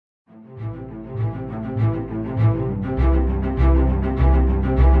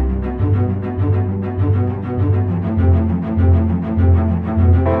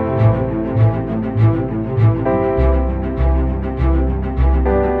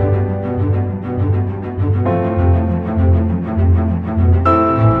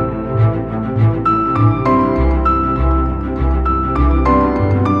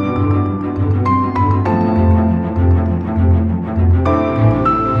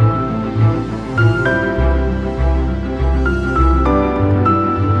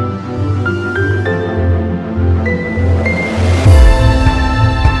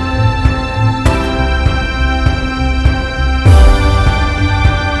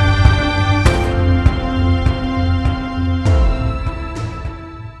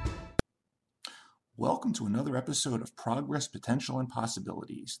episode of Progress, Potential, and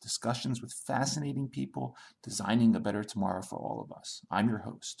Possibilities, discussions with fascinating people designing a better tomorrow for all of us. I'm your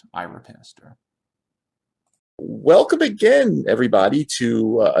host, Ira Pastor. Welcome again, everybody,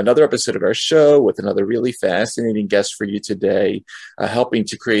 to another episode of our show with another really fascinating guest for you today, helping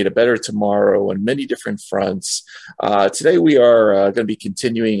to create a better tomorrow on many different fronts. Today, we are going to be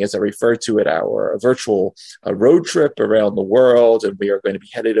continuing, as I refer to it, our virtual road trip around the world, and we are going to be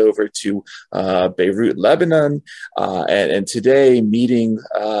headed over to Beirut, Lebanon, and today meeting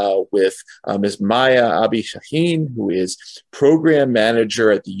with Ms. Maya Abi Chahine, who is Program Manager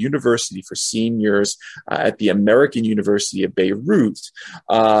at the University for Seniors at the American University of Beirut.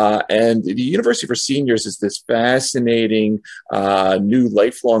 And the University for Seniors is this fascinating new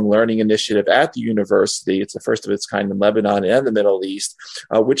lifelong learning initiative at the university. It's the first of its kind in Lebanon and the Middle East,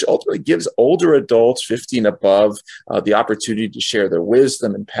 which ultimately gives older adults, 50 and above, the opportunity to share their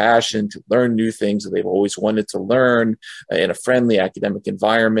wisdom and passion, to learn new things that they've always wanted to learn in a friendly academic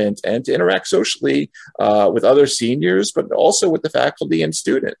environment, and to interact socially with other seniors, but also with the faculty and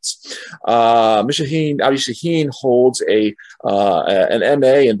students. Ms. Chahine holds an MA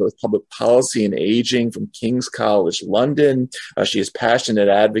in both public policy and aging from King's College London. She is a passionate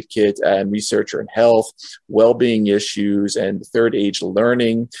advocate and researcher in health, well-being issues, and third age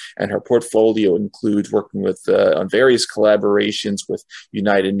learning. And her portfolio includes working with on various collaborations with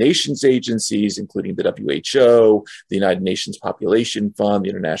United Nations agencies, including the WHO, the United Nations Population Fund, the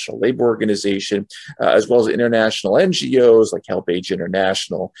International Labor Organization, as well as international NGOs like Help Age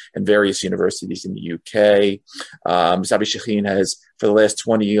International and various universities in the UK. Ms. Abi Chahine has, for the last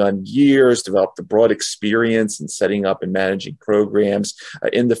 21 years, developed a broad experience in setting up and managing programs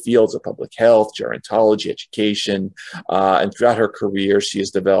in the fields of public health, gerontology, education, and throughout her career, she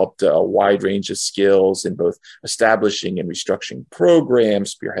has developed a wide range of skills in both establishing and restructuring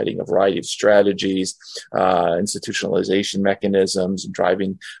programs, spearheading a variety of strategies, institutionalization mechanisms, and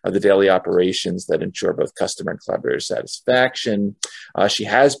driving the daily operations that ensure both customer and collaborator satisfaction. She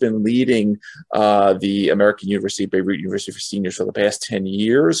has been leading the American University, Beirut University for Seniors for the past 10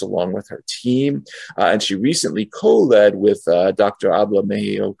 years, along with her team. And she recently co-led with Dr. Abla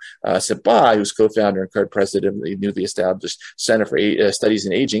Mehio Sabai, who's co-founder and current president of the newly established Center for Studies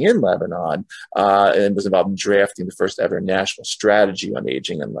in Aging in Lebanon, and was involved in drafting the first ever national strategy on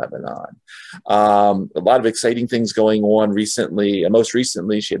aging in Lebanon. A lot of exciting things going on recently. Most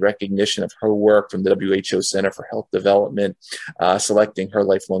recently, she had recognition of her work from the WHO Center for Health Development, selecting her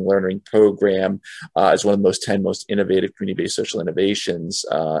lifelong learning program as one of the 10 most innovative community-based social innovations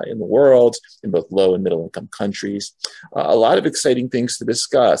in the world, in both low and middle income countries. A lot of exciting things to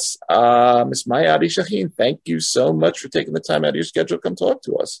discuss. Ms. Maya Abi Chahine, thank you so much for taking the time out of your schedule to come talk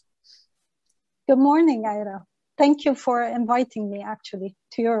to us. Good morning, Ira. Thank you for inviting me, actually,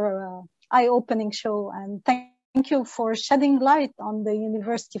 to your eye-opening show. And thank you for shedding light on the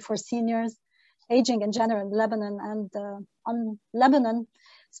University for Seniors, aging in general in Lebanon, and on Lebanon,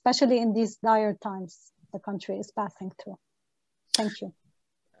 especially in these dire times the country is passing through. Thank you.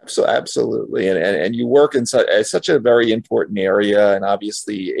 So absolutely, and you work in such a very important area, and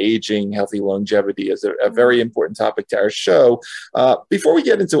obviously aging, healthy longevity is a very important topic to our show. Before we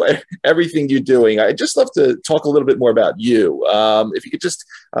get into everything you're doing, I'd just love to talk a little bit more about you. If you could just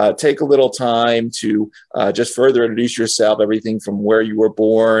take a little time to just further introduce yourself, everything from where you were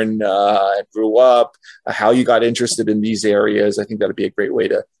born, grew up, how you got interested in these areas. I think that'd be a great way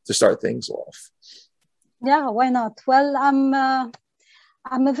to start things off. Yeah, why not? Well,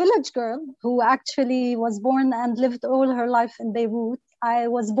 I'm a village girl who actually was born and lived all her life in Beirut. I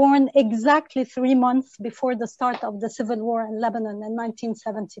was born exactly 3 months before the start of the civil war in Lebanon in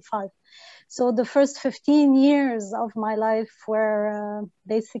 1975. So the first 15 years of my life were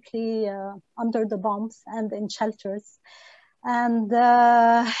basically under the bombs and in shelters. And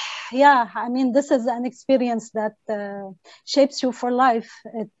yeah, I mean, this is an experience that shapes you for life.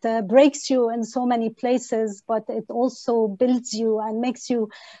 It breaks you in so many places, but it also builds you and makes you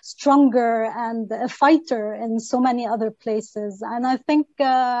stronger and a fighter in so many other places. And I think,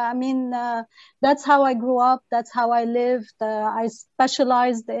 that's how I grew up. That's how I lived. I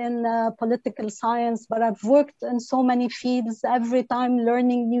specialized in political science, but I've worked in so many fields, every time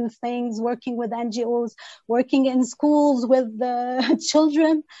learning new things, working with NGOs, working in schools with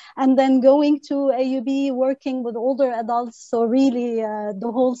children, and then going to AUB, working with older adults. So really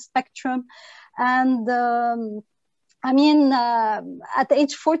the whole spectrum. And I mean, at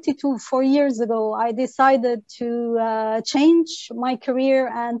age 42, 4 years ago, I decided to change my career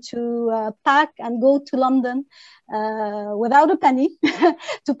and to pack and go to London without a penny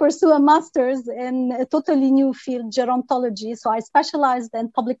to pursue a master's in a totally new field, gerontology. So I specialized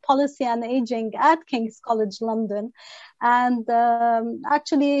in public policy and aging at King's College London. And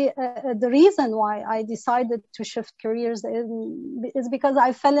actually, the reason why I decided to shift careers is because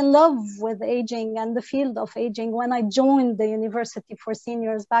I fell in love with aging and the field of aging when I joined the University for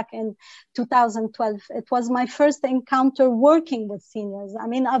Seniors back in 2012. It was my first encounter working with seniors. I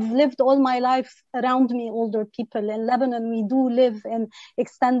mean, I've lived all my life around me older people. In Lebanon, we do live in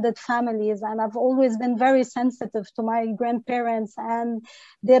extended families, and I've always been very sensitive to my grandparents and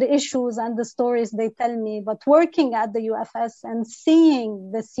their issues and the stories they tell me. But working at the UFS and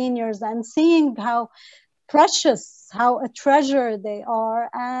seeing the seniors and seeing how precious, how a treasure they are,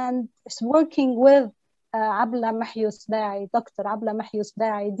 and working with Abla Mahyusbai, Dr. Abla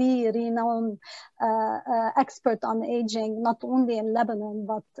Mahyusbai, the renowned expert on aging, not only in Lebanon,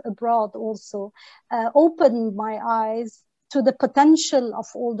 but abroad also, opened my eyes to the potential of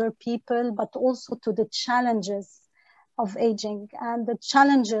older people, but also to the challenges of aging and the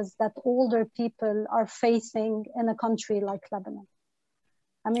challenges that older people are facing in a country like Lebanon.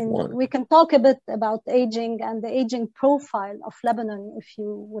 I mean, we can talk a bit about aging and the aging profile of Lebanon if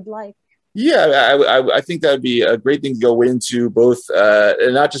you would like. Yeah, I think that would be a great thing to go into, both,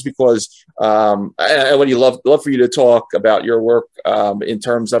 and not just because I would love for you to talk about your work in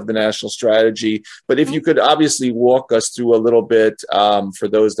terms of the national strategy, but if you could obviously walk us through a little bit for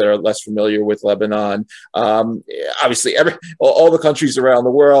those that are less familiar with Lebanon. Obviously, all the countries around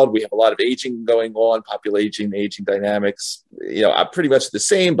the world, we have a lot of aging going on, population, aging dynamics, are pretty much the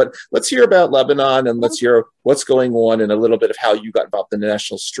same. But let's hear about Lebanon and let's hear what's going on and a little bit of how you got involved in the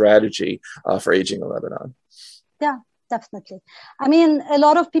national strategy for aging in Lebanon. Yeah, definitely. I mean, a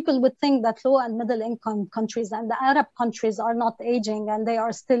lot of people would think that low and middle income countries and the Arab countries are not aging and they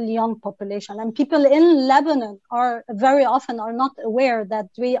are still young population. And people in Lebanon are very often are not aware that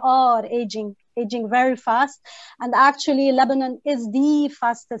we are aging very fast. And actually, Lebanon is the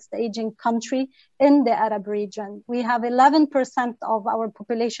fastest aging country in the Arab region. We have 11% of our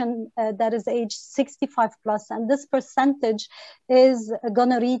population that is age 65 plus, and this percentage is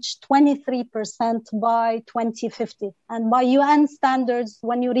going to reach 23% by 2050. And by UN standards,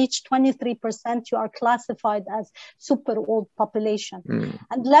 when you reach 23%, you are classified as super old population.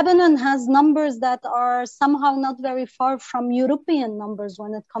 And Lebanon has numbers that are somehow not very far from European numbers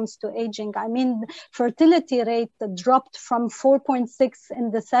when it comes to aging. I mean, fertility rate dropped from 4.6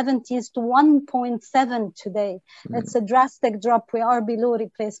 in the 70s to 1.7 today. It's a drastic drop. We are below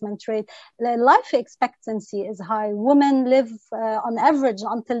replacement rate. The life expectancy is high. Women live on average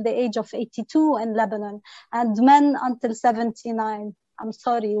until the age of 82 in Lebanon, and men until 79. I'm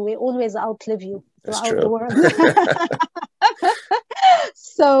sorry, we always outlive you throughout the world.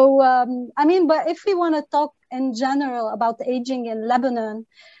 So, I mean, but if we want to talk in general about aging in Lebanon,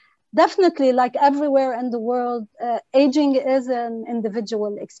 definitely, like everywhere in the world, aging is an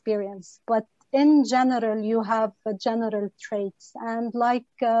individual experience. But in general, you have general traits. And like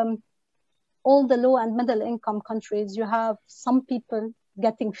all the low and middle income countries, you have some people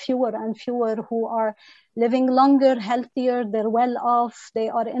getting fewer and fewer who are living longer, healthier, they're well off, they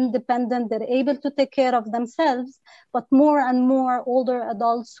are independent, they're able to take care of themselves, but more and more older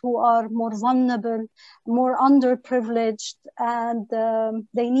adults who are more vulnerable, more underprivileged, and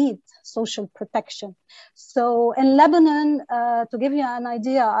they need social protection. So in Lebanon, to give you an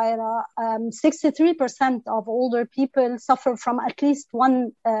idea, 63% of older people suffer from at least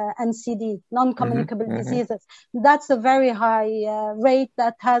one NCD, non-communicable diseases. That's a very high rate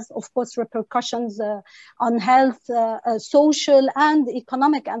that has, of course, repercussions on health, social and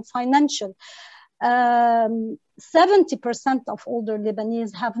economic and financial. 70% of older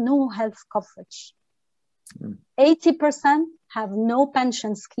Lebanese have no health coverage. 80% have no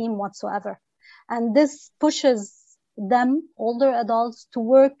pension scheme whatsoever. And this pushes them, older adults, to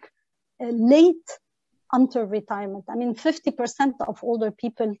work late until retirement. I mean, 50% of older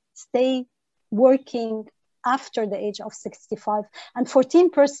people stay working after the age of 65, and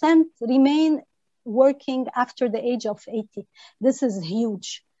 14% remain working after the age of 80. This is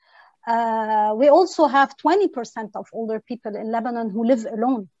huge. We also have 20% of older people in Lebanon who live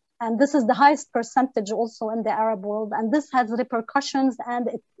alone. And this is the highest percentage also in the Arab world. And this has repercussions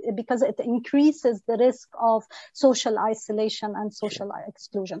because it increases the risk of social isolation and social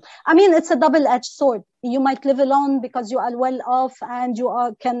exclusion. I mean, it's a double-edged sword. You might live alone because you are well off and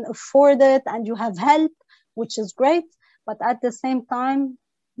you can afford it and you have help, which is great. But at the same time,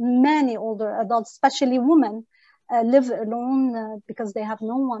 many older adults, especially women, live alone because they have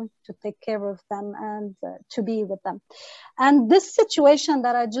no one to take care of them and to be with them. And this situation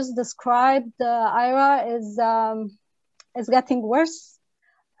that I just described, Ira, is getting worse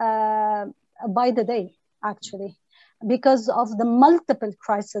by the day, actually, because of the multiple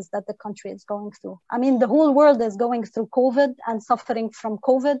crises that the country is going through. I mean, the whole world is going through COVID and suffering from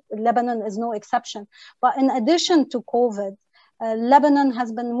COVID. Lebanon is no exception. But in addition to COVID, Lebanon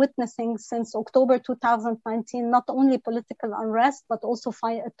has been witnessing since October 2019 not only political unrest, but also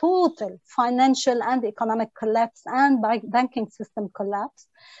a total financial and economic collapse and banking system collapse.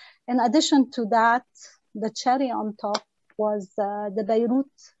 In addition to that, the cherry on top was the Beirut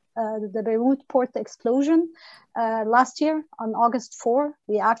port explosion last year on August 4.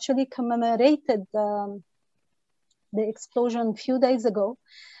 We actually commemorated the explosion a few days ago.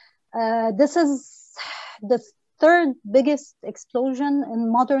 This is the third biggest explosion in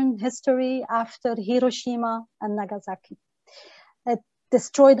modern history after Hiroshima and Nagasaki. It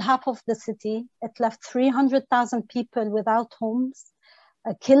destroyed half of the city. It left 300,000 people without homes,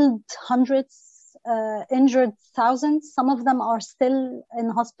 killed hundreds, injured thousands. Some of them are still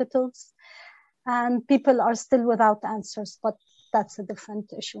in hospitals, and people are still without answers, but that's a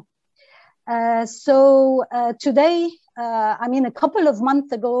different issue. So today, a couple of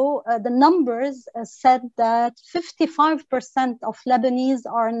months ago, the numbers said that 55% of Lebanese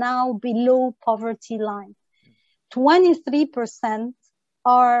are now below poverty line. 23%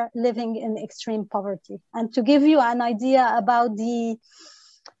 are living in extreme poverty. And to give you an idea about the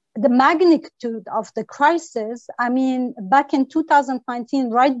magnitude of the crisis, back in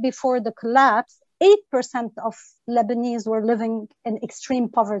 2019, right before the collapse, 8% of Lebanese were living in extreme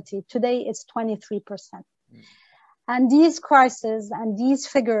poverty. Today, it's 23%. And these crises and these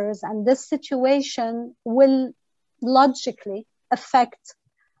figures and this situation will logically affect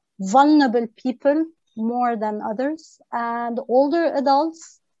vulnerable people more than others. And older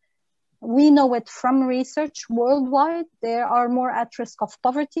adults, we know it from research worldwide, they are more at risk of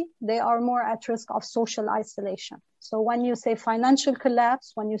poverty. They are more at risk of social isolation. So when you say financial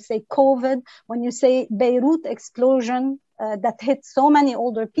collapse, when you say COVID, when you say Beirut explosion that hit so many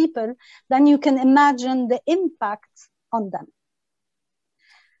older people, then you can imagine the impact on them.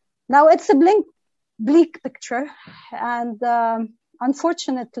 Now it's a bleak picture, and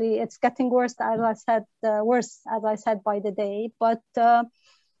unfortunately, it's getting worse, as I said, by the day. But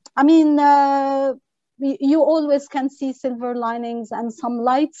you always can see silver linings and some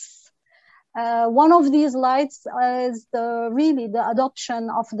lights. One of these lights is the adoption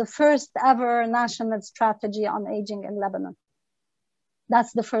of the first ever national strategy on aging in Lebanon.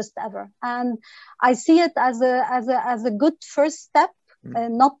 That's the first ever, and I see it as a good first step. It's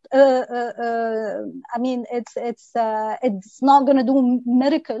not going to do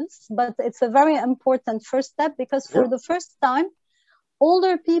miracles, but it's a very important first step because for the first time,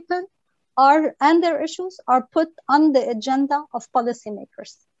 older people and their issues are put on the agenda of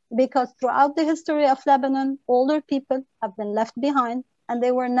policymakers. Because throughout the history of Lebanon, older people have been left behind and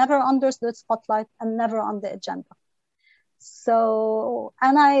they were never under the spotlight and never on the agenda. So,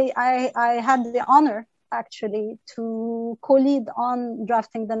 and I had the honor actually to co-lead on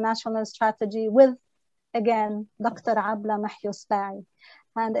drafting the national strategy with, again, Dr. Abla Mahyosbai.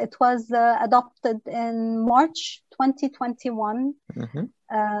 And it was adopted in March 2021. Mm-hmm.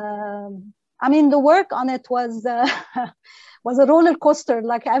 The work on it was a roller coaster,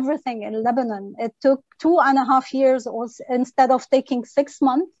 like everything in Lebanon. It took 2.5 years instead of taking 6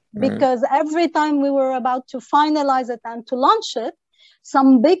 months, because every time we were about to finalize it and to launch it,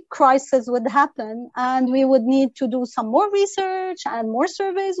 some big crisis would happen and we would need to do some more research and more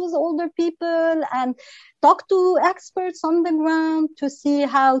surveys with older people and talk to experts on the ground to see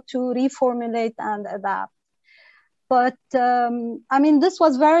how to reformulate and adapt. But this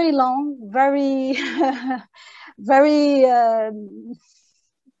was very long, very, very,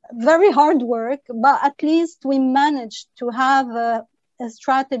 very hard work, but at least we managed to have a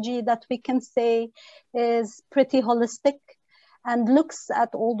strategy that we can say is pretty holistic and looks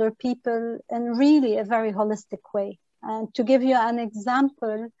at older people in really a very holistic way. And to give you an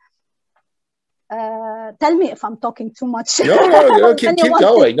example, tell me if I'm talking too much. No, keep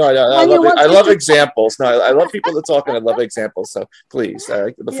going. No, I love examples. No, I love people that talk and I love examples. So please,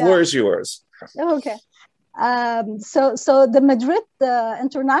 the floor is yours. Okay. So the Madrid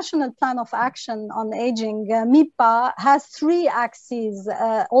International Plan of Action on Aging, MIPA, has three axes: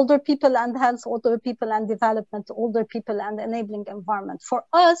 older people and health, older people and development, older people and enabling environment. For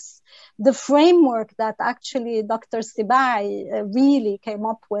us, the framework that actually Dr. Sibai really came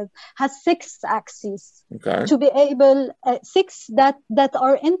up with has six axes, to be able, six that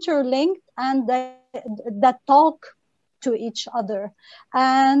are interlinked and that talk to each other,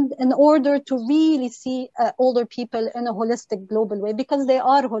 and in order to really see older people in a holistic global way, because they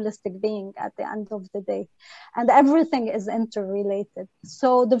are holistic beings at the end of the day, and everything is interrelated.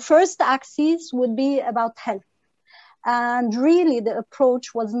 So the first axis would be about health, and really the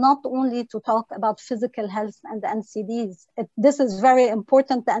approach was not only to talk about physical health and NCDs. This is very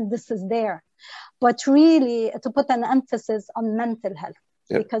important and this is there, but really to put an emphasis on mental health.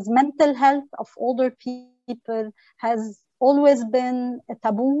 Yep. Because mental health of older people has always been a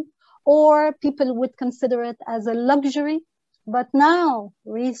taboo, or people would consider it as a luxury. But now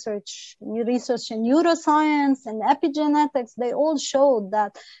research in neuroscience and epigenetics, they all showed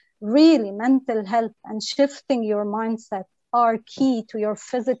that really mental health and shifting your mindset are key to your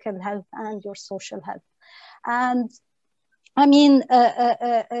physical health and your social health. And I mean,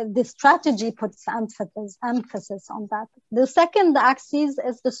 the strategy puts emphasis on that. The second axis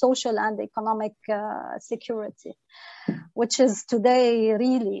is the social and economic security, which is today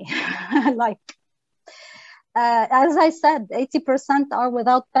really like, as I said, 80% are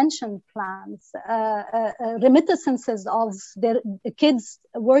without pension plans. Remittances of their kids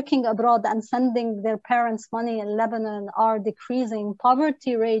working abroad and sending their parents money in Lebanon are decreasing.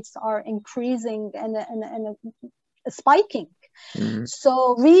 Poverty rates are increasing and spiking. Mm-hmm.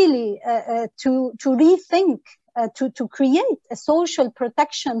 So really to rethink, to create a social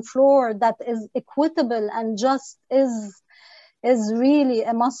protection floor that is equitable and just is really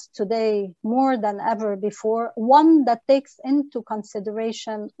a must today more than ever before. One that takes into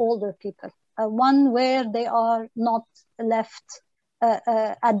consideration older people, one where they are not left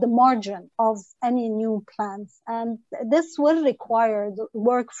at the margin of any new plans. And this will require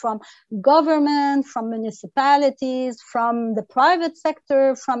work from government, from municipalities, from the private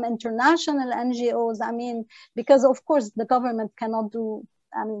sector, from international NGOs. I mean, because of course the government cannot do,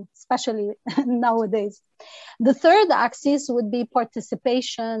 I mean, especially nowadays. The third axis would be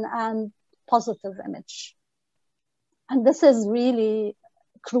participation and positive image. And this is really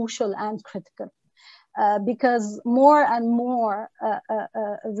crucial and critical. Because more and more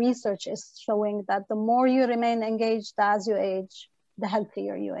research is showing that the more you remain engaged as you age, the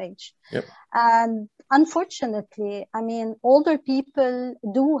healthier you age. Yep. And unfortunately, I mean, older people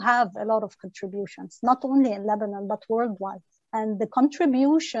do have a lot of contributions, not only in Lebanon, but worldwide. And the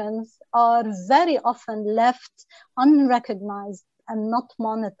contributions are very often left unrecognized and not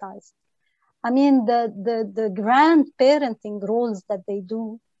monetized. I mean, the grandparenting roles that they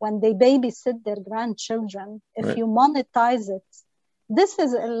do when they babysit their grandchildren, if you monetize it, this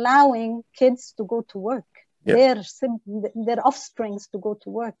is allowing kids to go to work, their offsprings to go to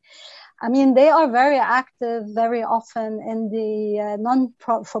work. I mean, they are very active very often in the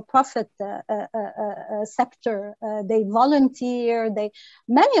non-for-profit sector. They volunteer.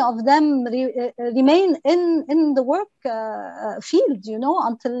 Many of them remain in the work field, you know,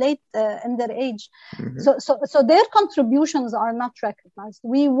 until late in their age. Mm-hmm. So their contributions are not recognized.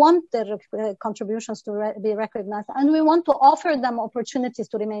 We want their contributions to be recognized, and we want to offer them opportunities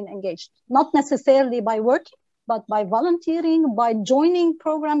to remain engaged, not necessarily by working, but by volunteering, by joining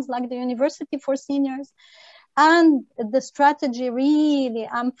programs like the University for Seniors. And the strategy really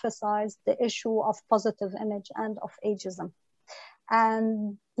emphasized the issue of positive image and of ageism.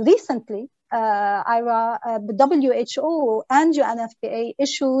 And recently, the WHO and UNFPA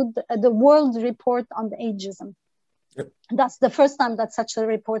issued the World Report on Ageism. Yep. That's the first time that such a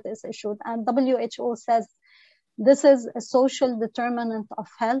report is issued. And WHO says this is a social determinant of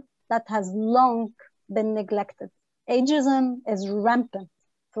health that has long been neglected. Ageism is rampant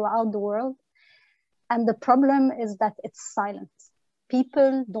throughout the world, and the problem is that it's silent.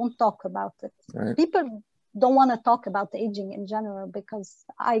 People don't talk about it. Right. People don't want to talk about aging in general, because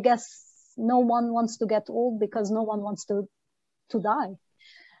I guess no one wants to get old because no one wants to die.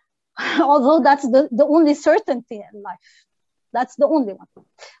 Although that's the only certainty in life. That's the only one.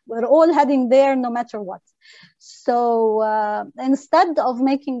 We're all heading there no matter what. So instead of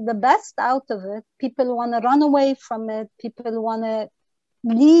making the best out of it, people want to run away from it. People want to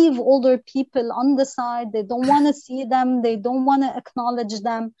leave older people on the side. They don't want to see them. They don't want to acknowledge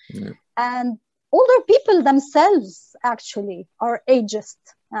them. Yeah. And older people themselves actually are ageist.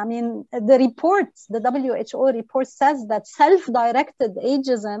 I mean, the WHO report says that self-directed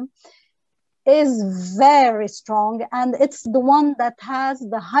ageism is very strong, and it's the one that has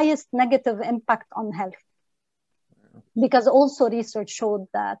the highest negative impact on health. Because also research showed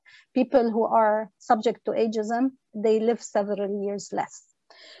that people who are subject to ageism, they live several years less.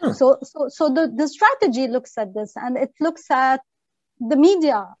 So the strategy looks at this, and it looks at the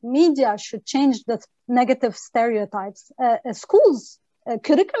media should change the negative stereotypes. Schools,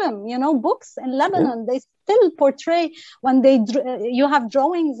 curriculum, books in Lebanon, they still portray, when you have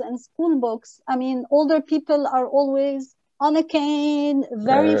drawings in school books. I mean, older people are always on a cane,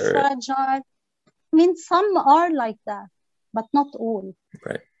 very fragile. I mean, some are like that, but not all.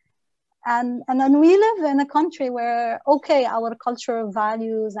 Right. And then we live in a country where, okay, our cultural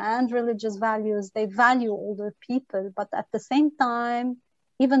values and religious values, they value older people, but at the same time,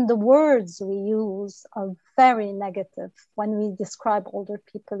 even the words we use are very negative when we describe older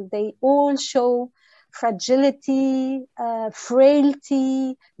people. They all show fragility,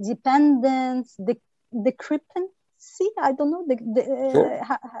 frailty, dependence, decrepency. I don't know. Sure.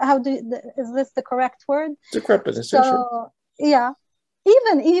 Is this the correct word? Decrepit. So, yeah.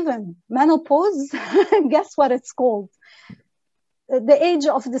 Even menopause, guess what it's called? The age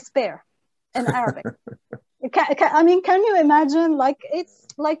of despair in Arabic. Can you imagine? Like, it's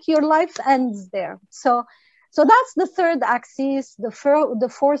like your life ends there. So that's the third axis. The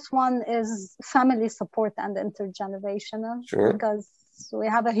fourth one is family support and intergenerational. Sure. Because we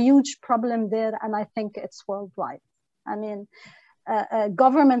have a huge problem there, and I think it's worldwide. I mean,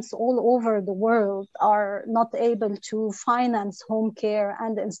 governments all over the world are not able to finance home care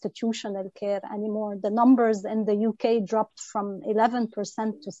and institutional care anymore. The numbers in the UK dropped from 11%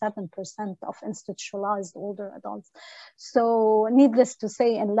 to 7% of institutionalized older adults. So needless to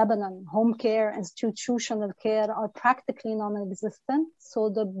say, in Lebanon, home care, institutional care are practically non-existent. So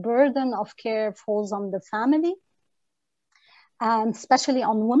the burden of care falls on the family, and especially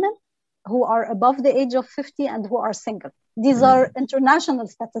on women who are above the age of 50 and who are single. These are international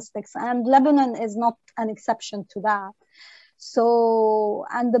statistics, and Lebanon is not an exception to that. So,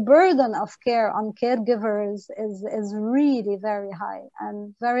 and the burden of care on caregivers is really very high.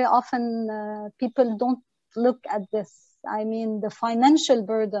 And very often people don't look at this. I mean, the financial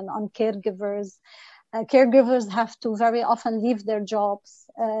burden on caregivers. Caregivers have to very often leave their jobs.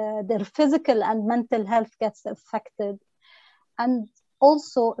 Their physical and mental health gets affected. And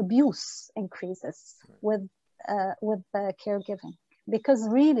also abuse increases with caregiving, because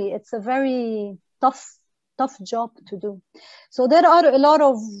really it's a very tough job to do. So there are a lot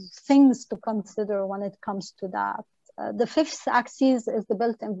of things to consider when it comes to that. The fifth axis is the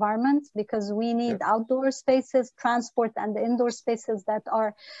built environment, because we need outdoor spaces, transport, and indoor spaces that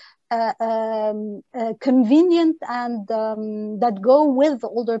are convenient and that go with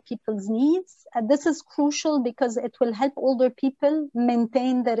older people's needs. And this is crucial because it will help older people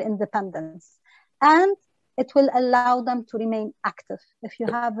maintain their independence, and it will allow them to remain active. If you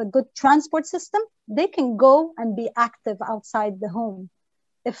have a good transport system, they can go and be active outside the home.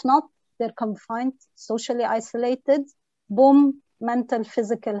 If not, they're confined, socially isolated, boom, mental,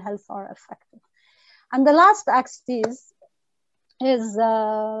 physical health are affected. And the last axis is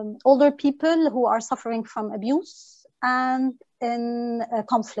older people who are suffering from abuse and in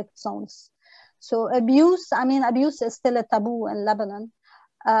conflict zones. So abuse is still a taboo in Lebanon.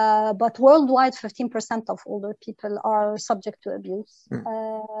 But worldwide, 15% of older people are subject to abuse.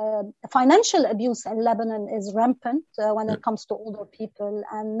 Financial abuse in Lebanon is rampant when it comes to older people.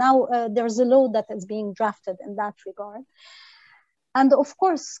 And now there's a law that is being drafted in that regard. And of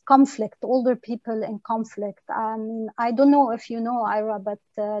course, conflict, older people in conflict. I don't know if you know, Ira, but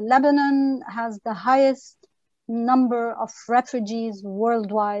Lebanon has the highest number of refugees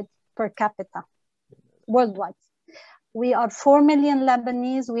worldwide per capita, worldwide. We are 4 million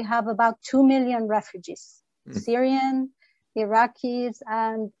Lebanese. We have about 2 million refugees, Syrian, Iraqis,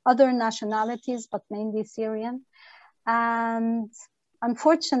 and other nationalities, but mainly Syrian. And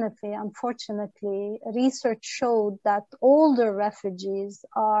unfortunately, research showed that older refugees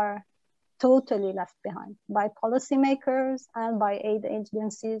are totally left behind by policymakers and by aid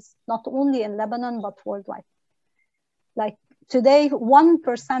agencies, not only in Lebanon, but worldwide. Like today,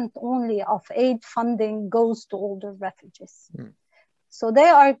 1% only of aid funding goes to older refugees. So they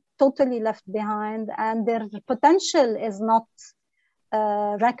are totally left behind, and their potential is not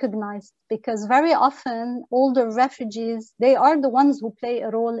recognized, because very often older refugees, they are the ones who play a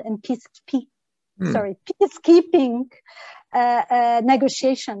role in peacekeeping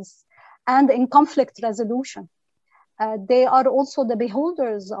negotiations and in conflict resolution. They are also the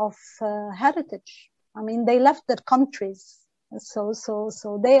beholders of heritage. I mean, they left their countries. So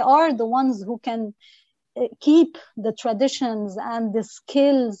they are the ones who can keep the traditions and the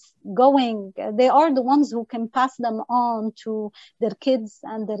skills going. They are the ones who can pass them on to their kids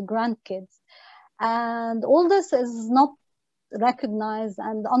and their grandkids. And all this is not recognized,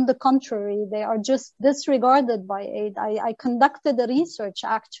 and on the contrary, they are just disregarded by aid. I conducted a research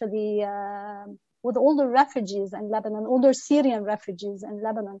actually with all the refugees in Lebanon, all the Syrian refugees in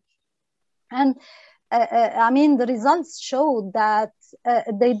Lebanon. And the results show that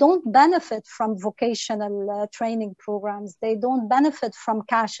they don't benefit from vocational training programs. They don't benefit from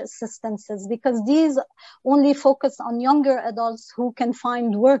cash assistances because these only focus on younger adults who can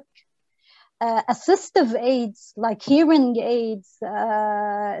find work. Assistive aids like hearing aids,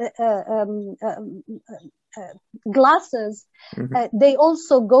 glasses, they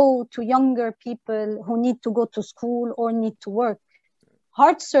also go to younger people who need to go to school or need to work.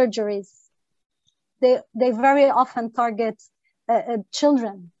 Heart surgeries, they very often target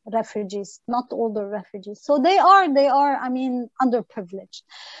children refugees, not older refugees. So they are underprivileged.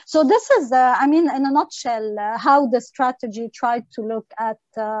 So this is, in a nutshell, how the strategy tried to look at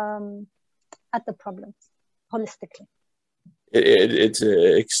the problems holistically. It's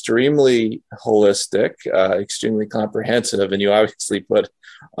extremely holistic, extremely comprehensive, and you obviously put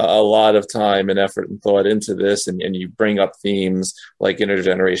a lot of time and effort and thought into this, and you bring up themes like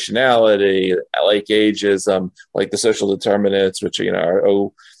intergenerationality, like ageism, like the social determinants, which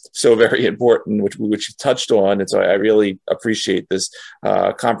are so very important, which you touched on, and so I really appreciate this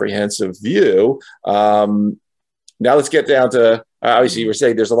comprehensive view. Now let's get down to. Obviously, you were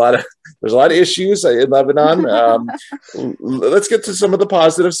saying there's a lot of issues in Lebanon. Let's get to some of the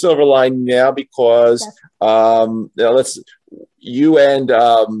positive silver lining now, because you and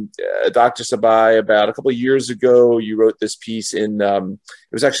Dr. Sabai, about a couple of years ago, you wrote this piece in. It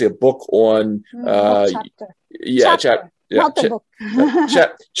was actually a book on. Chapter. Not the book.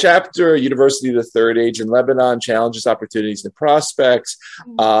 Chapter University of the Third Age in Lebanon: Challenges, Opportunities, and Prospects.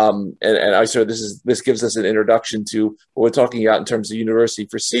 And I sort of this gives us an introduction to what we're talking about in terms of university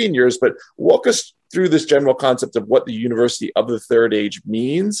for seniors. But walk us through this general concept of what the University of the Third Age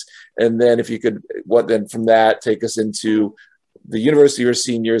means, and then if you could, then from that take us into the University for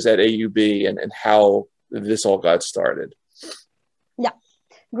Seniors at AUB and how this all got started. Yeah,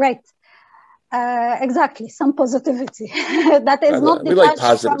 great. Exactly, some positivity. That is not detached. We like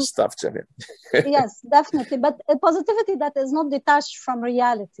positive stuff, Chahine. Yes, definitely, but a positivity that is not detached from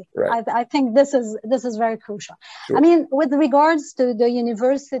reality. Right. I think this is very crucial. Sure. With regards to the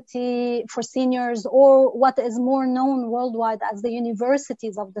University for Seniors, or what is more known worldwide as the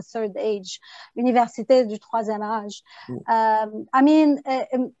universities of the third age, Université du Troisième Âge.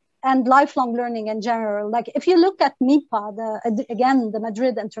 And lifelong learning in general. Like if you look at MIPA, the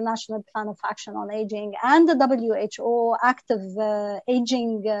Madrid International Plan of Action on Aging, and the WHO Active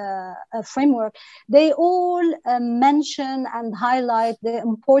Aging Framework, they all mention and highlight the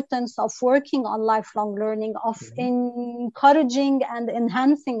importance of working on lifelong learning, of encouraging and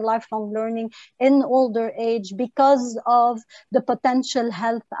enhancing lifelong learning in older age because of the potential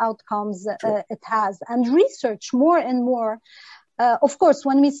health outcomes it has. And research more and more. Of course,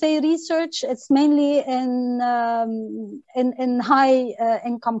 when we say research, it's mainly in high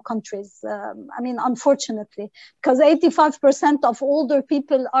income countries. Unfortunately, because 85% of older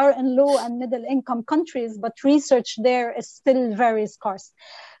people are in low and middle income countries, but research there is still very scarce.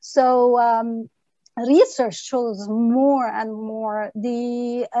 So research shows more and more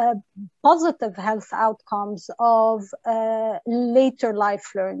the positive health outcomes of later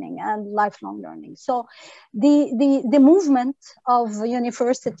life learning and lifelong learning. So the movement of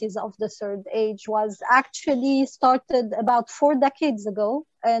universities of the third age was actually started about 4 decades ago.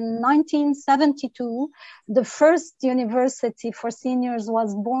 In 1972, the first university for seniors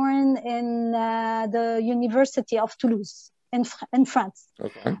was born in the University of Toulouse in France.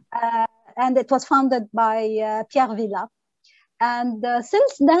 Okay. And it was founded by Pierre Villa. And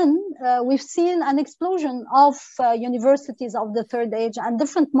since then, we've seen an explosion of universities of the third age and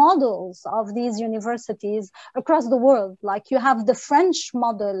different models of these universities across the world. Like you have the French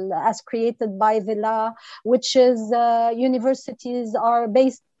model as created by Villa, which is universities are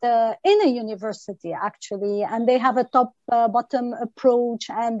based in a university actually, and they have a top-bottom approach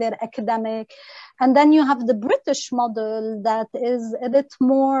and they're academic. And then you have the British model that is a bit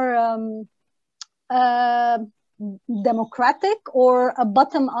more democratic or a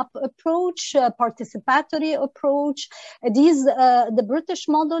bottom-up approach, a participatory approach. The British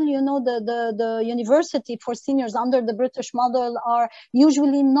model, you know, the university for seniors under the British model are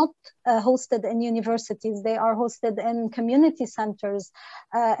usually not hosted in universities. They are hosted in community centers,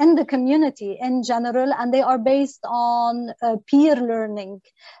 in the community in general, and they are based on peer learning,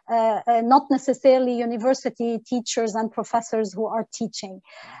 not necessarily university teachers and professors who are teaching.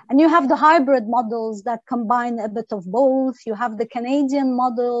 And you have the hybrid models that combine a bit of both. You have the Canadian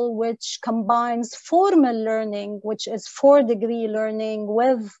model, which combines formal learning, which is 4-degree learning,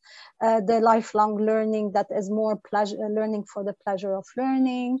 with the lifelong learning that is more learning for the pleasure of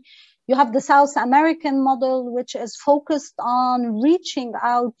learning. You have the South American model, which is focused on reaching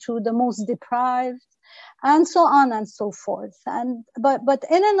out to the most deprived, and so on and so forth. But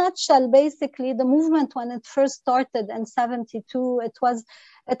in a nutshell, basically, the movement, when it first started in 72,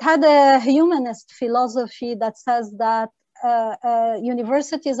 it had a humanist philosophy that says that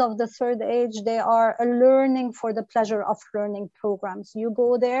universities of the third age, they are a learning for the pleasure of learning programs. You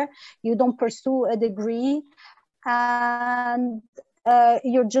go there, you don't pursue a degree, and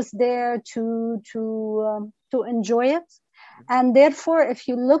you're just there to enjoy it. And therefore, if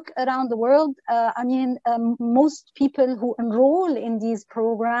you look around the world, most people who enroll in these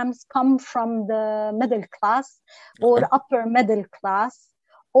programs come from the middle class or upper middle class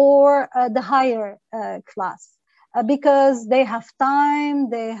or the higher class. Because they have time,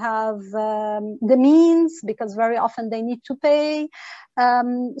 they have the means, because very often they need to pay.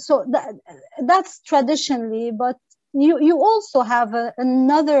 So that's traditionally, but you also have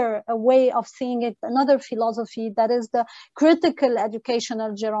another way of seeing it, another philosophy, that is the critical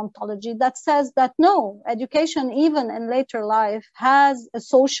educational gerontology, that says that no, education, even in later life, has a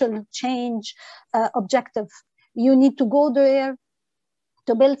social change objective. You need to go there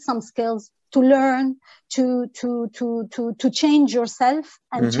to build some skills, to learn, to change yourself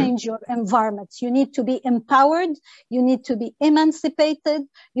and change your environment. You need to be empowered. You need to be emancipated.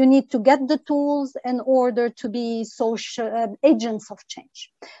 You need to get the tools in order to be social agents of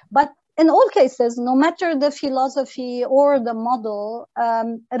change. But in all cases, no matter the philosophy or the model,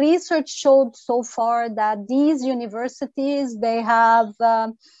 research showed so far that these universities, they have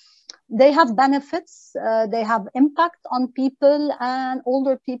benefits, they have impact on people and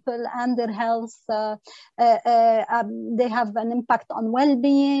older people and their health. They have an impact on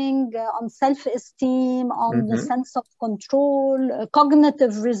well-being, on self-esteem, on the sense of control,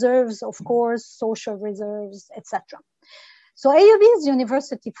 cognitive reserves, of course, social reserves, etc. So AUB's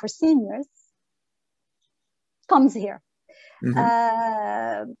University for Seniors comes here.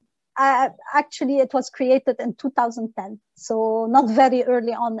 Actually, it was created in 2010, so not very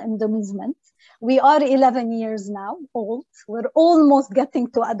early on in the movement. We are 11 years now old. We're almost getting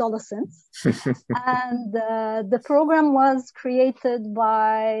to adolescence. And the program was created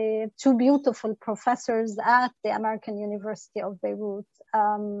by two beautiful professors at the American University of Beirut,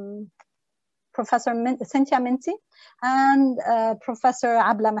 Professor Cynthia Minty and Professor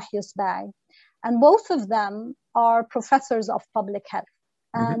Abla Mahyusbai. And both of them are professors of public health.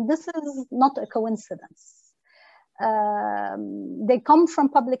 And this is not a coincidence. They come from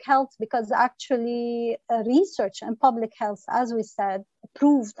public health because actually research in public health, as we said,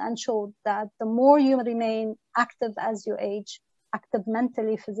 proved and showed that the more you remain active as you age, active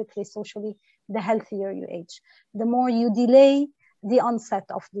mentally, physically, socially, the healthier you age, the more you delay the onset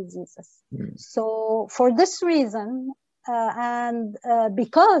of diseases. So for this reason,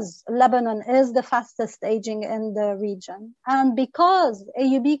 because Lebanon is the fastest aging in the region, and because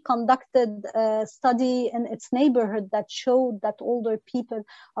AUB conducted a study in its neighborhood that showed that older people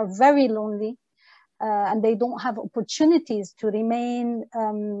are very lonely and they don't have opportunities to remain,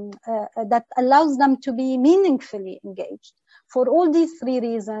 that allows them to be meaningfully engaged. For all these three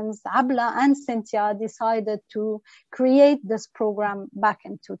reasons, Abla and Cynthia decided to create this program back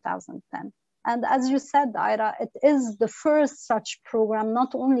in 2010. And as you said, Ira, it is the first such program,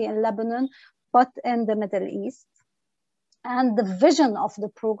 not only in Lebanon, but in the Middle East. And the vision of the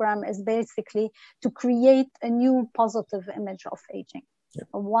program is basically to create a new positive image of aging,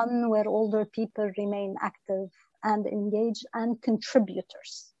 one where older people remain active and engaged and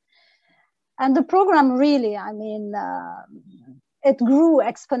contributors. And the program really, it grew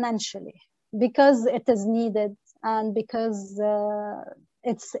exponentially because it is needed and because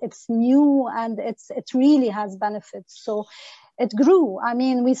it's new and it really has benefits. So it grew.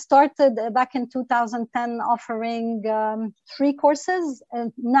 We started back in 2010 offering 3 courses.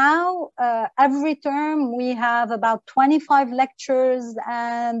 And now every term we have about 25 lectures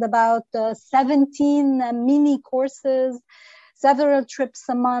and about 17 mini courses. several trips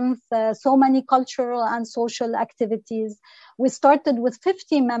a month, so many cultural and social activities. We started with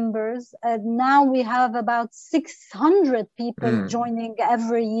 50 members, and now we have about 600 people joining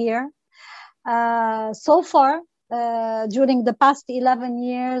every year. So far, during the past 11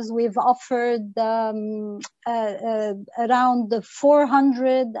 years, we've offered around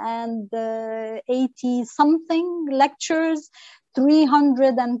 480 something lectures,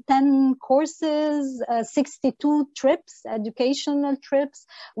 310 courses, 62 trips, educational trips.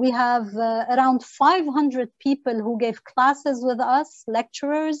 We have around 500 people who gave classes with us,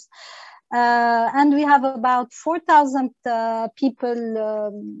 lecturers. And we have about 4,000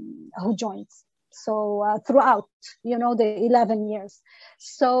 people who joined. So throughout, the 11 years.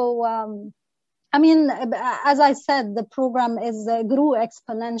 So, I mean, as I said, the program grew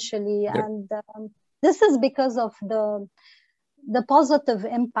exponentially. Yep. And this is because of the positive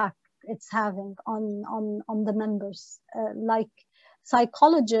impact it's having on the members. Like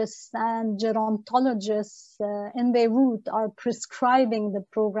psychologists and gerontologists in Beirut are prescribing the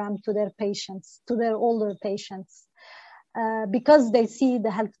program to their patients, to their older patients, because they see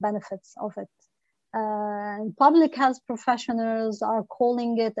the health benefits of it. Public health professionals are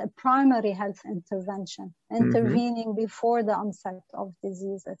calling it a primary health intervention, intervening before the onset of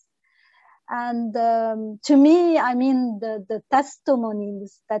diseases. And to me, I mean, the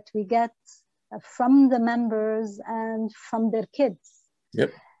testimonies that we get from the members and from their kids.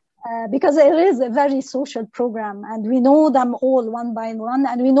 Yep. Because it is a very social program, and we know them all one by one,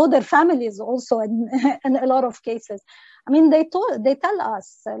 and we know their families also in a lot of cases. I mean, they tell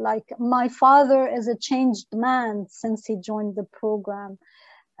us, like, my father is a changed man since he joined the program.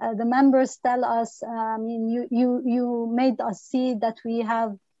 The members tell us, I mean, you made us see that we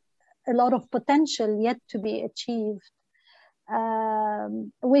have a lot of potential yet to be achieved.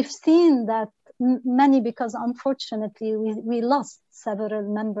 We've seen that many, because unfortunately we lost several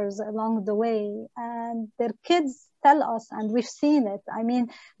members along the way, and their kids tell us, and we've seen it. I mean,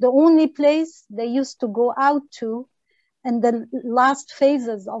 the only place they used to go out to in the last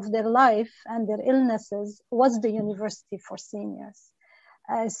phases of their life and their illnesses was the university for seniors.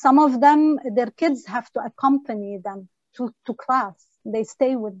 Some of them, their kids have to accompany them to class. They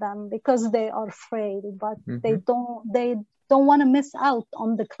stay with them because they are frail, but they don't want to miss out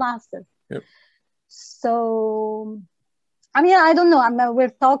on the classes. Yep. So, I mean, I don't know. We're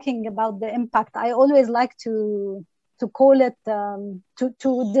talking about the impact. I always like to call it,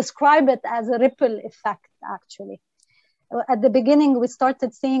 to describe it as a ripple effect, actually. At the beginning, we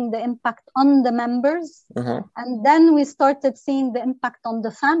started seeing the impact on the members, and then we started seeing the impact on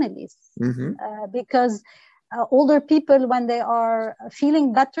the families, because older people, when they are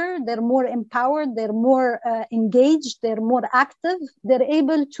feeling better, they're more empowered, they're more engaged, they're more active, they're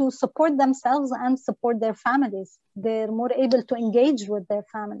able to support themselves and support their families. They're more able to engage with their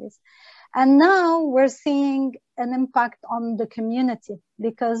families. And now we're seeing an impact on the community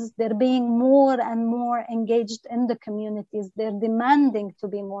because they're being more and more engaged in the communities. They're demanding to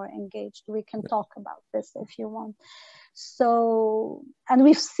be more engaged. We can talk about this if you want. So, and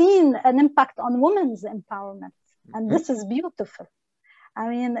we've seen an impact on women's empowerment, and this is beautiful. I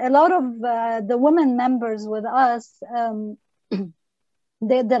mean, a lot of the women members with us,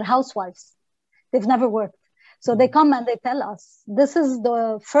 they're housewives. They've never worked. So they come and they tell us, this is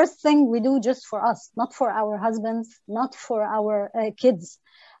the first thing we do just for us, not for our husbands, not for our kids.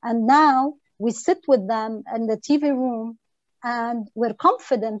 And now we sit with them in the TV room and we're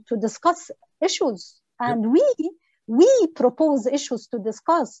confident to discuss issues. And we propose issues to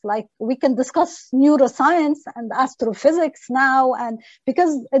discuss, like we can discuss neuroscience and astrophysics now, and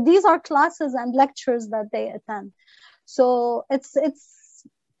because these are classes and lectures that they attend. So it's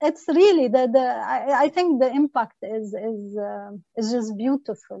really I think the impact is just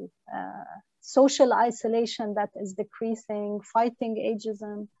beautiful. Social isolation that is decreasing, fighting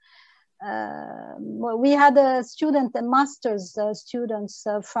ageism. We had a student, a master's student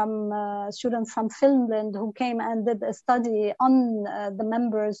from Finland who came and did a study on the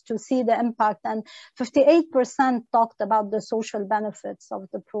members to see the impact, and 58% talked about the social benefits of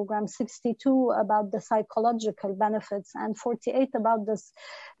the program, 62 about the psychological benefits, and 48 about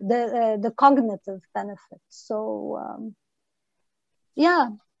the cognitive benefits. So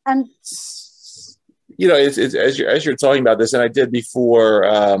and it's as you're talking about this, and I did before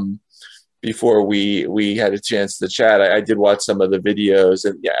we had a chance to chat, I did watch some of the videos,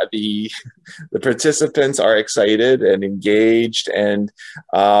 and the participants are excited and engaged, and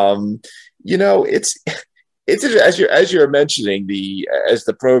it's as you're mentioning, as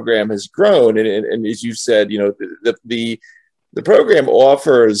the program has grown, and as you said, the program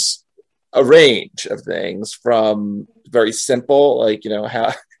offers a range of things from very simple, like,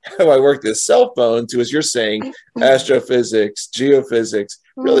 how, how I work this cell phone, to, as you're saying, astrophysics, geophysics,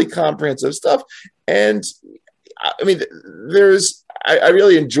 really comprehensive stuff. And I mean, I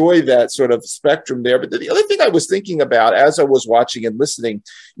really enjoy that sort of spectrum there. But the other thing I was thinking about as I was watching and listening,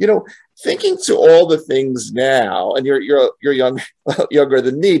 thinking to all the things now, and you're younger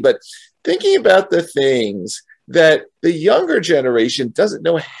than me, but thinking about the things that the younger generation doesn't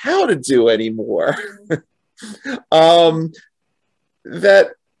know how to do anymore.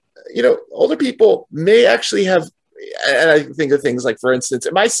 That, older people may actually have, and I think of things like, for instance,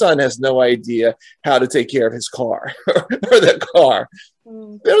 my son has no idea how to take care of his car or the car.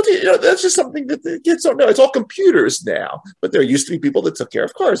 They don't, that's just something that the kids don't know. It's all computers now, but there used to be people that took care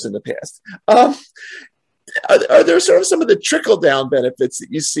of cars in the past. Are there sort of some of the trickle down benefits that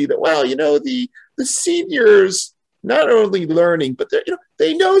you see that, well, the seniors not only learning, but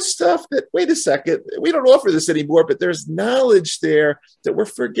they know stuff that, wait a second, we don't offer this anymore, but there's knowledge there that we're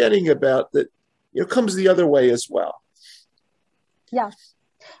forgetting about that, comes the other way as well. Yeah.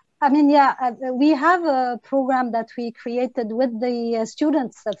 I mean, we have a program that we created with the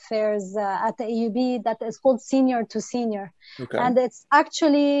Students Affairs at the AUB that is called Senior to Senior. Okay. And it's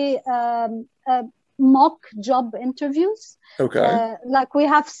actually mock job interviews. Okay. Like we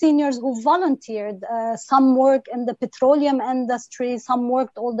have seniors who volunteered. Some work in the petroleum industry, some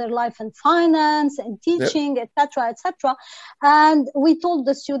worked all their life in finance and teaching, etc., etc. And we told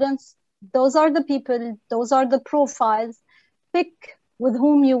the students, those are the people, those are the profiles, pick with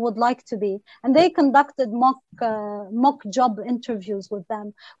whom you would like to be. And they conducted mock job interviews with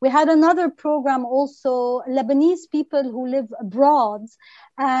them. We had another program also, Lebanese people who live abroad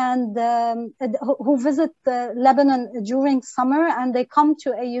and who visit Lebanon during summer, and they come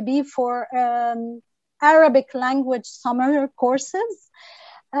to AUB for Arabic language summer courses.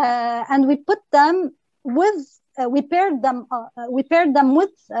 And we put them with we paired them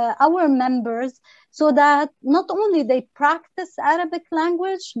with our members, so that not only they practice Arabic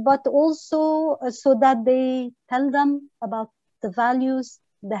language, but also so that they tell them about the values,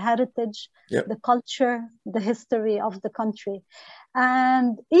 the heritage, the culture, the history of the country.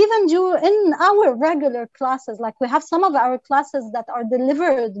 And even in our regular classes, like we have some of our classes that are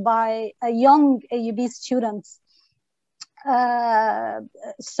delivered by young AUB students.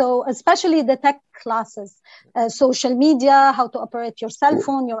 So especially the tech classes, social media, how to operate your cell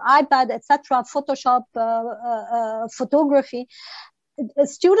phone, your iPad, etc., Photoshop, photography.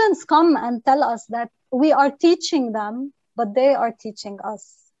 Students come and tell us that we are teaching them, but they are teaching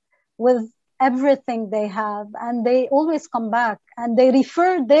us with everything they have, and they always come back and they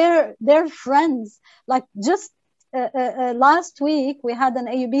refer their friends. Like just last week, we had an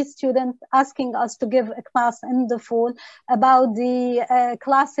AUB student asking us to give a class in the fall about the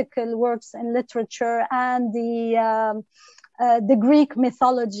classical works in literature and the Greek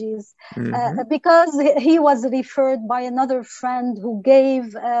mythologies, because he was referred by another friend who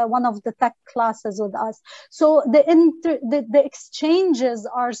gave one of the tech classes with us. So the exchanges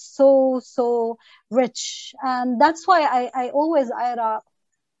are so rich, and that's why I always, Ira,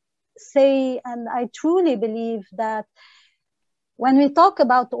 say, and I truly believe that when we talk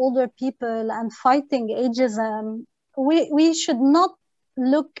about older people and fighting ageism, we should not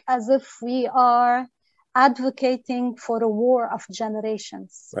look as if we are advocating for a war of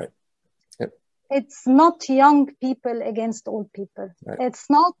generations. Right. Yep. It's not young people against old people. Right. It's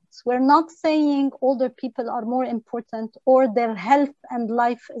not, we're not saying older people are more important or their health and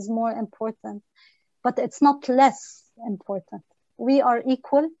life is more important, but it's not less important. We are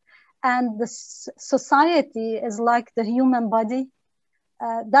equal. And the society is like the human body.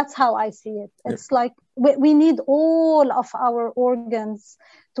 That's how I see it. It's like we need all of our organs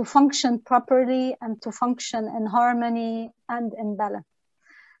to function properly and to function in harmony and in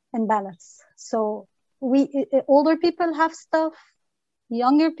balance. So older people have stuff,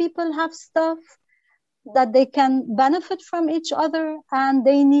 younger people have stuff that they can benefit from each other, and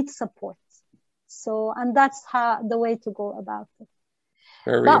they need support. So, and that's the way to go about it.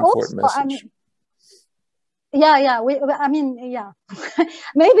 Very important message.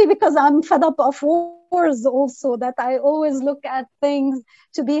 Maybe because I'm fed up of wars also, that I always look at things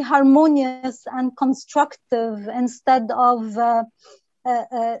to be harmonious and constructive instead of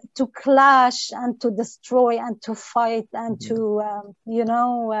to clash and to destroy and to fight and to,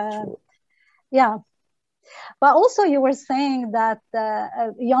 But also you were saying that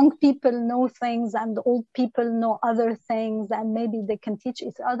young people know things and old people know other things, and maybe they can teach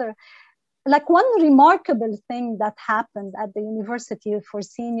each other. Like one remarkable thing that happened at the university for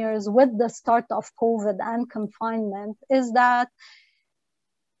seniors with the start of COVID and confinement is that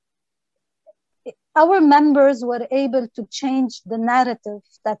our members were able to change the narrative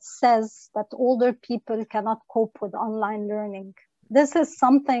that says that older people cannot cope with online learning. This is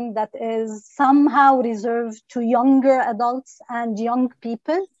something that is somehow reserved to younger adults and young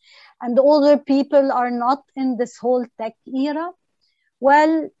people, and older people are not in this whole tech era.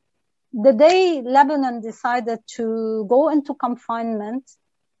 Well, the day Lebanon decided to go into confinement,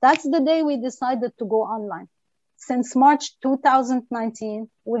 that's the day we decided to go online. Since March 2019,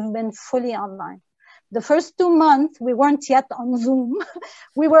 we've been fully online. The first 2 months, we weren't yet on Zoom.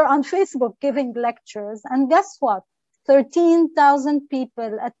 We were on Facebook giving lectures. And guess what? 13,000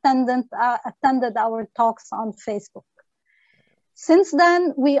 people attended our talks on Facebook. Since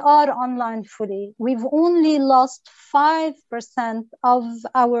then, we are online fully. We've only lost 5% of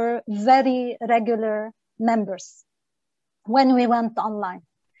our very regular members when we went online.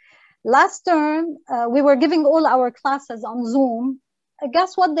 Last term, we were giving all our classes on Zoom.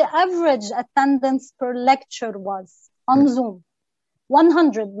 Guess what the average attendance per lecture was on Zoom?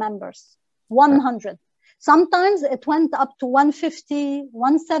 100 members, 100. Sometimes it went up to 150,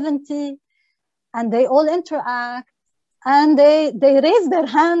 170, and they all interact and they raise their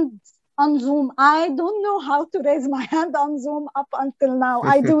hand on Zoom. I don't know how to raise my hand on Zoom up until now.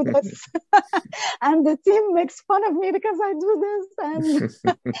 I do this. And the team makes fun of me because I do this. And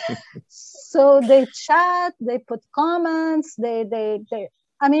so they chat, they put comments,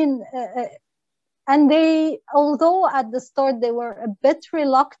 and they, although at the start they were a bit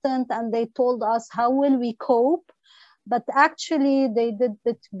reluctant and they told us, how will we cope? But actually they did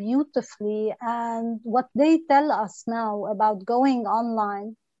it beautifully. And what they tell us now about going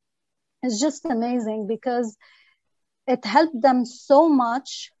online is just amazing, because it helped them so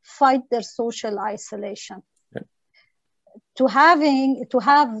much fight their social isolation. Yeah. To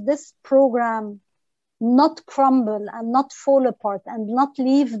have this program not crumble and not fall apart and not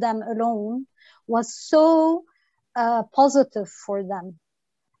leave them alone was so positive for them.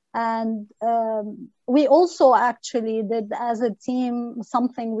 And we also actually did as a team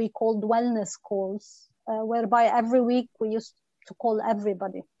something we called wellness calls, whereby every week we used to call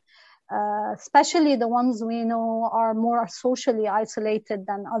everybody. Especially the ones we know are more socially isolated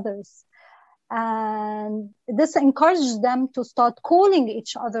than others. And this encouraged them to start calling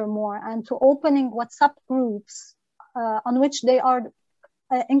each other more and to opening WhatsApp groups on which they are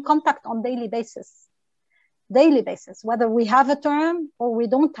in contact on daily basis, whether we have a term or we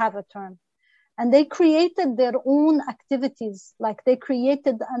don't have a term. And they created their own activities, like they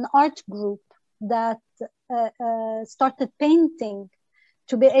created an art group that started painting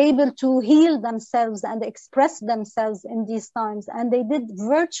to be able to heal themselves and express themselves in these times. And they did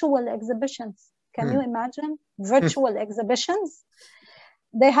virtual exhibitions. Can you imagine? Virtual exhibitions.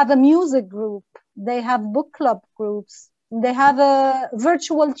 They have a music group. They have book club groups. They have a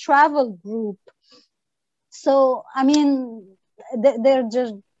virtual travel group. So, I mean,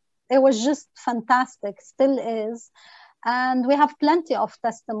 it was just fantastic, still is. And we have plenty of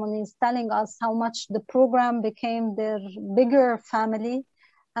testimonies telling us how much the program became their bigger family,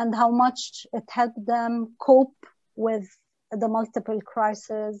 and how much it helped them cope with the multiple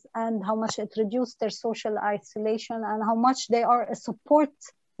crises, and how much it reduced their social isolation, and how much they are a support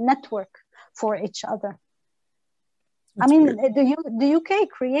network for each other. That's the UK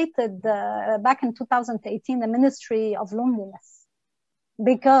created back in 2018 the Ministry of Loneliness,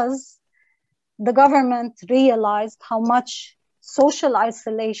 because the government realized how much social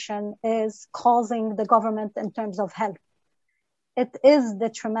isolation is causing the government in terms of health. It is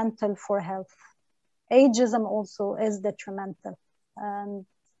detrimental for health. Ageism also is detrimental. And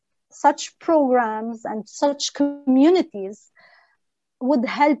such programs and such communities would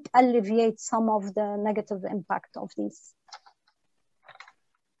help alleviate some of the negative impact of these.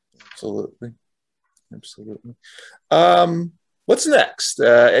 Absolutely. What's next?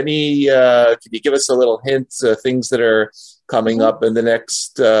 Can you give us a little hint, things that are coming up in the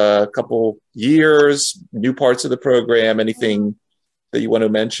next couple years, new parts of the program, anything that you want to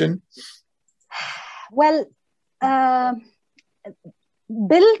mention? Well,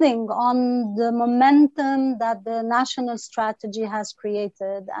 building on the momentum that the national strategy has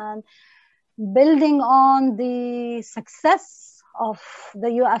created, and building on the success of the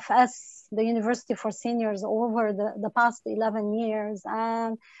UFS, the University for Seniors, over the past 11 years,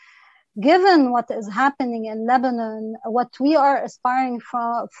 and given what is happening in Lebanon, what we are aspiring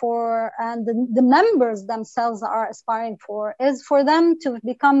for and the members themselves are aspiring for, is for them to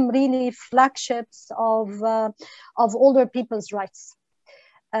become really flagships of older people's rights.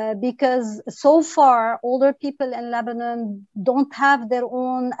 Because so far, older people in Lebanon don't have their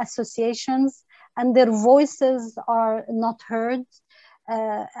own associations, and their voices are not heard.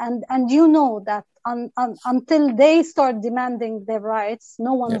 And you know that until they start demanding their rights,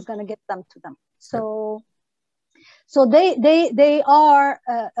 no one's going to get them to them. So they are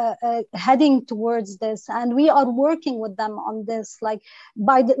heading towards this, and we are working with them on this, like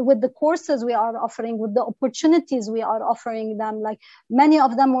with the courses we are offering, with the opportunities we are offering them. Like many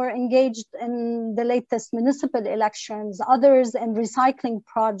of them were engaged in the latest municipal elections, others in recycling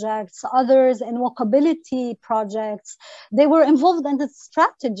projects, others in walkability projects. They were involved in the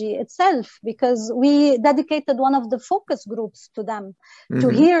strategy itself because we dedicated one of the focus groups to them to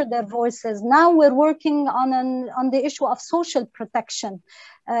hear their voices. Now we're working on the issue of social protection.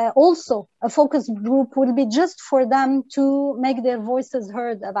 Also, a focus group will be just for them to make their voices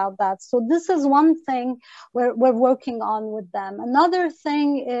heard about that. So this is one thing we're working on with them. Another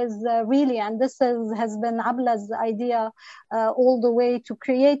thing is really, and this has been Abla's idea all the way, to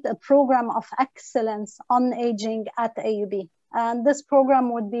create a program of excellence on aging at AUB. And this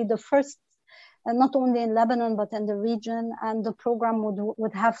program would be the first, not only in Lebanon, but in the region. And the program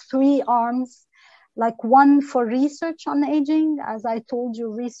would have 3 arms. Like one for research on aging. As I told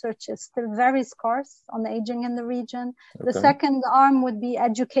you, research is still very scarce on aging in the region. The second arm would be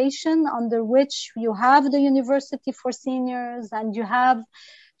education, under which you have the university for seniors, and you have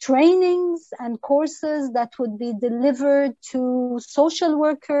trainings and courses that would be delivered to social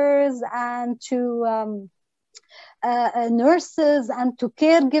workers and to nurses and to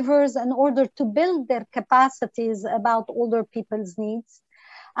caregivers in order to build their capacities about older people's needs.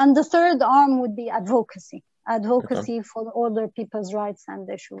 And the third arm would be advocacy for older people's rights and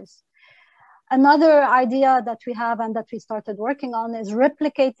issues. Another idea that we have and that we started working on is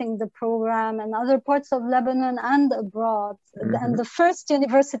replicating the program in other parts of Lebanon and abroad. And the first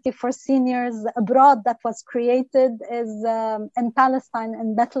university for seniors abroad that was created is in Palestine,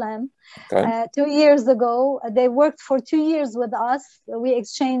 in Bethlehem. 2 years ago. They worked for 2 years with us. We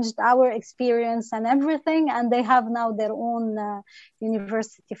exchanged our experience and everything, and they have now their own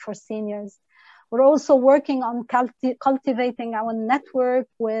university for seniors. We're also working on cultivating our network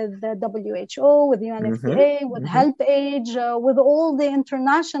with the WHO, with UNFPA, with HelpAge, with all the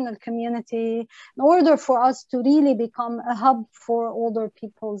international community, in order for us to really become a hub for older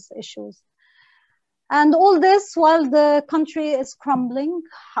people's issues. And all this while the country is crumbling,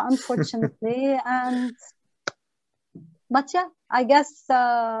 unfortunately. But yeah, I guess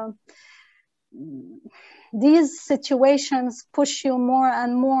these situations push you more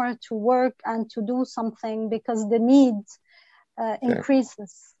and more to work and to do something, because the need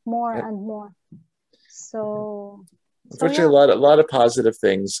increases more and more. So unfortunately, a lot of positive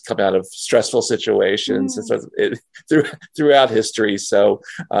things come out of stressful situations throughout history. So,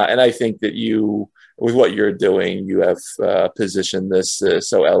 and I think that you, with what you're doing, you have positioned this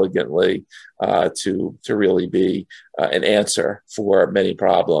so elegantly to really be an answer for many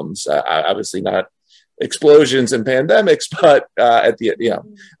problems. Obviously, not explosions and pandemics, but at the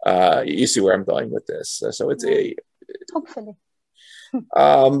you see where I'm going with this. So it's hopefully.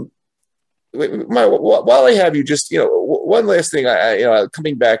 While I have you, just one last thing.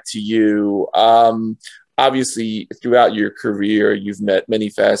 Coming back to you. Obviously, throughout your career, you've met many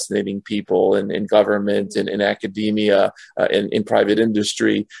fascinating people in government and in academia, in private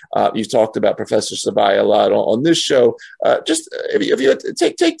industry. You've talked about Professor Sabai a lot on this show. Just if you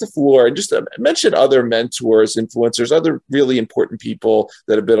take the floor and just mention other mentors, influencers, other really important people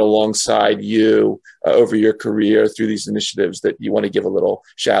that have been alongside you over your career through these initiatives that you want to give a little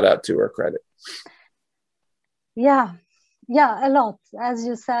shout out to or credit. Yeah, a lot, as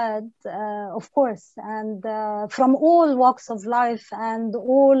you said, of course, and from all walks of life and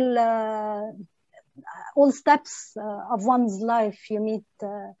all steps of one's life, you meet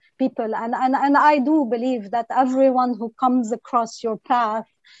people, and I do believe that everyone who comes across your path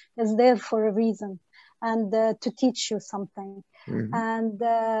is there for a reason and to teach you something. And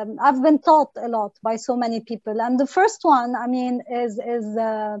I've been taught a lot by so many people, and the first one, I mean, is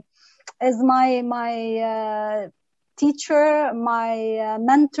my teacher, my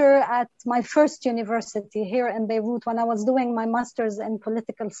mentor at my first university here in Beirut when I was doing my master's in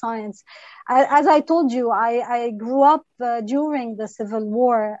political science. As I told you, I grew up during the Civil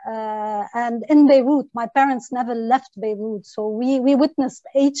War and in Beirut. My parents never left Beirut. So we witnessed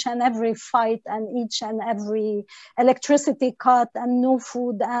each and every fight and each and every electricity cut and no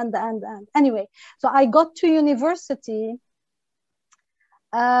food and anyway. So I got to university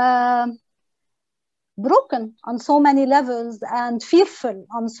broken on so many levels and fearful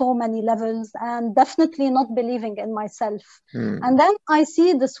on so many levels and definitely not believing in myself. And then I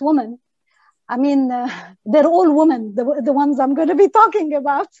see this woman. I mean, they're all women, the ones I'm going to be talking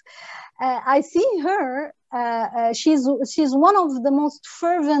about. I see her she's one of the most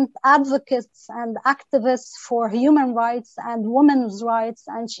fervent advocates and activists for human rights and women's rights,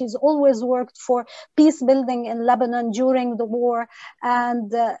 and she's always worked for peace building in Lebanon during the war,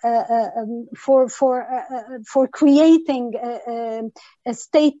 and for creating a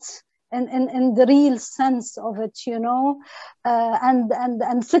state in the real sense of it,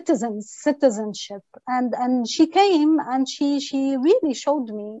 and citizenship. And she came and she really showed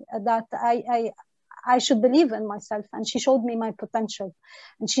me that I should believe in myself, and she showed me my potential.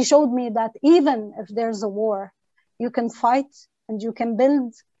 And she showed me that even if there's a war, you can fight, and you can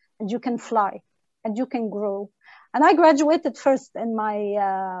build, and you can fly, and you can grow. And I graduated first in my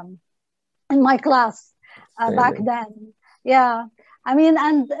class back then. Yeah. I mean,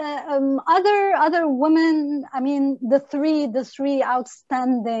 and other women. I mean, the three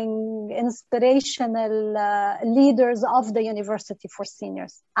outstanding, inspirational leaders of the university for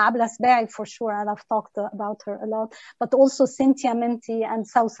seniors. Abla Sbai, for sure, and I've talked about her a lot. But also Cynthia Minty and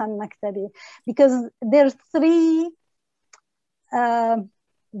Sausan Maktabi, because they're three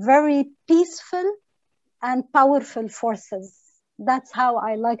very peaceful and powerful forces. That's how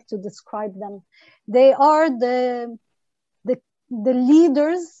I like to describe them. They are the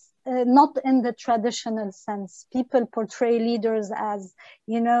leaders, not in the traditional sense. People portray leaders as,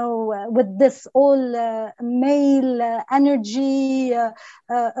 with this all male energy,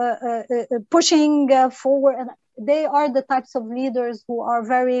 pushing forward. They are the types of leaders who are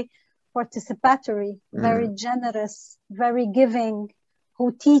very participatory, very generous, very giving,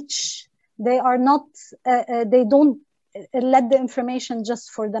 who teach. They are not, they don't let the information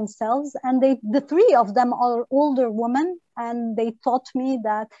just for themselves. And the three of them are older women, and they taught me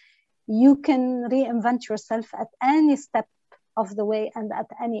that you can reinvent yourself at any step of the way and at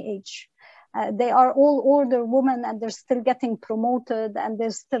any age. They are all older women, and they're still getting promoted, and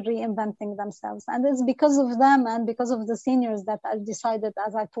they're still reinventing themselves. And it's because of them and because of the seniors that I decided,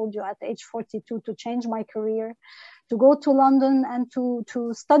 as I told you, at age 42 to change my career, to go to London and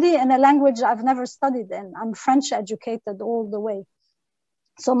to study in a language I've never studied in. I'm French educated all the way.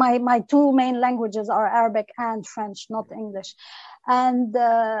 So my two main languages are Arabic and French, not English. And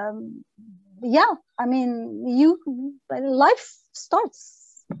yeah, I mean, life starts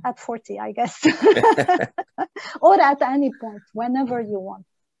at 40, I guess, or at any point, whenever you want.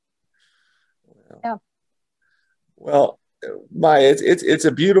 Yeah. Well, Maya, it's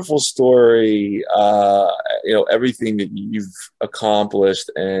a beautiful story. Everything that you've accomplished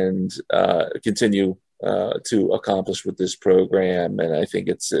and continue to accomplish with this program, and I think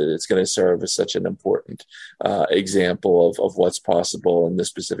it's going to serve as such an important example of what's possible in this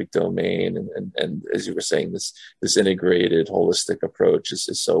specific domain. And as you were saying, this integrated, holistic approach is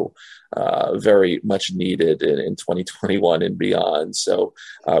so very much needed in 2021 and beyond. So,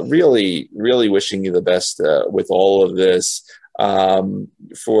 really, really wishing you the best with all of this.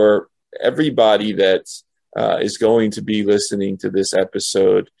 For everybody that is going to be listening to this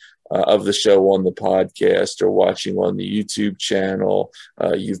episode of the show on the podcast or watching on the YouTube channel,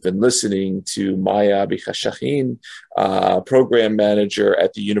 you've been listening to Maya Chahine, program manager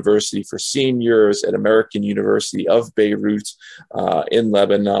at the University for Seniors at American University of Beirut in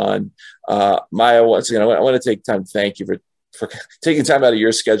Lebanon. Maya, once again, I want to take time to thank you for taking time out of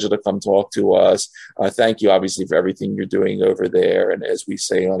your schedule to come talk to us. Thank you, obviously, for everything you're doing over there. And as we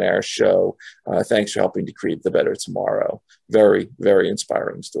say on our show, thanks for helping to create the better tomorrow. Very, very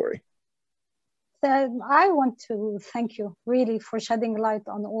inspiring story. I want to thank you really for shedding light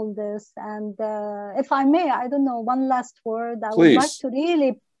on all this. And if I may, I don't know, one last word. I would like to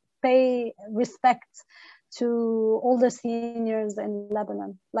really pay respect to all the seniors in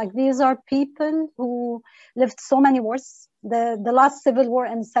Lebanon. Like, these are people who lived so many wars. The last civil war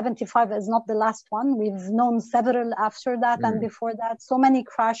in 75 is not the last one. We've known several after that and before that. So many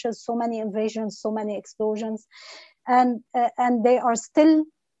crashes, so many invasions, so many explosions. And they are still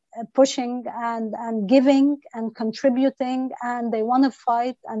pushing and giving and contributing, and they want to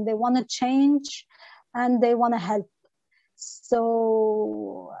fight, and they want to change, and they want to help.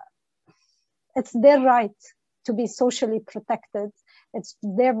 So it's their right to be socially protected. It's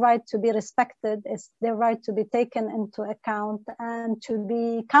their right to be respected. It's their right to be taken into account and to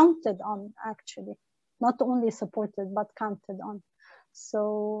be counted on, actually. Not only supported, but counted on.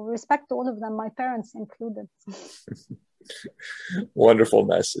 So respect to all of them, my parents included. Wonderful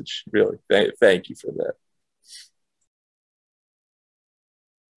message, really. Thank you for that.